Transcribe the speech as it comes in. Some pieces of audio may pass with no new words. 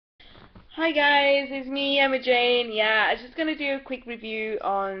Hi guys, it's me, Emma Jane. Yeah, I was just gonna do a quick review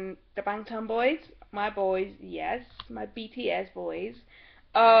on the Bangtan boys. My boys, yes, my BTS boys.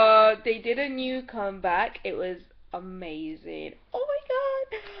 They did a new comeback. It was amazing. Oh my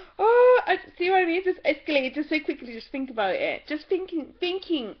god. Oh, I see what I mean. It just escalated just so quickly. Just think about it. Just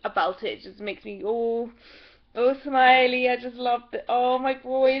thinking about it just makes me all smiley. I just love it. Oh my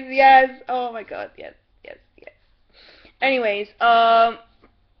boys, yes. Oh my god, yes, yes, yes. Anyways,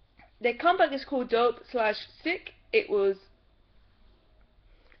 their comeback is called Dope slash Sick. It was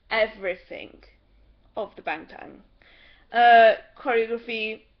everything of the Bangtan.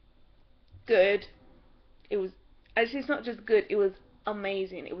 Choreography, good. It was actually it's not just good. It was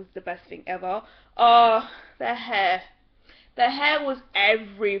amazing. It was the best thing ever. Oh, their hair. Their hair was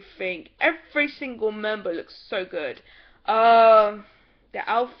everything. Every single member looks so good. Their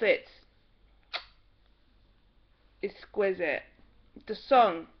outfits, exquisite. The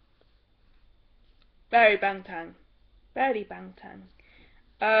song, very Bangtan. Very Bangtan.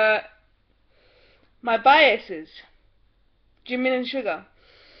 Uh, my biases, Jimin and Sugar.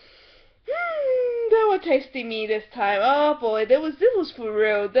 They were tasting me this time. Oh boy, this was for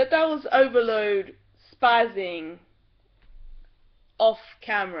real. That was overload spazzing off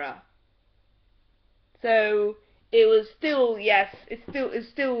camera. So it was still yes, it's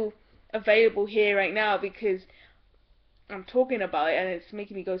still available here right now because I'm talking about it and it's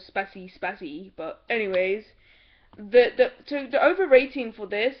making me go spazzy. But anyways, the overrating for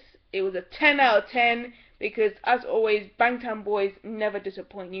this, it was a 10 out of 10 because as always Bangtan boys never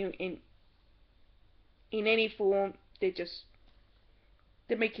disappoint you in any form. They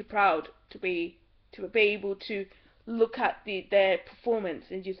make you proud to be able to look at their performance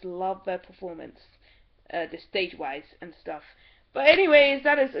and just love their performance, the stage wise and stuff. But anyways,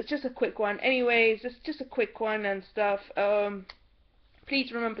 that is just a quick one. Anyways, just a quick one and stuff.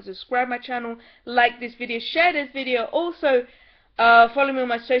 Please remember to subscribe my channel, like this video, share this video. Also, follow me on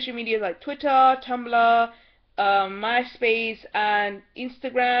my social media like Twitter, Tumblr, MySpace, and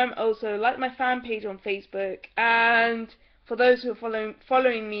Instagram. Also, like my fan page on Facebook. And for those who are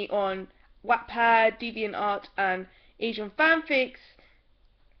following me on Wattpad, DeviantArt, and Asian fanfics,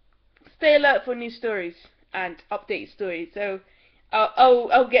 stay alert for new stories and update stories. So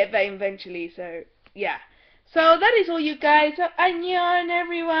I'll get there eventually. So yeah. So that is all, you guys. So, annyeong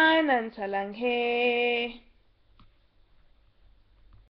everyone and salanghe.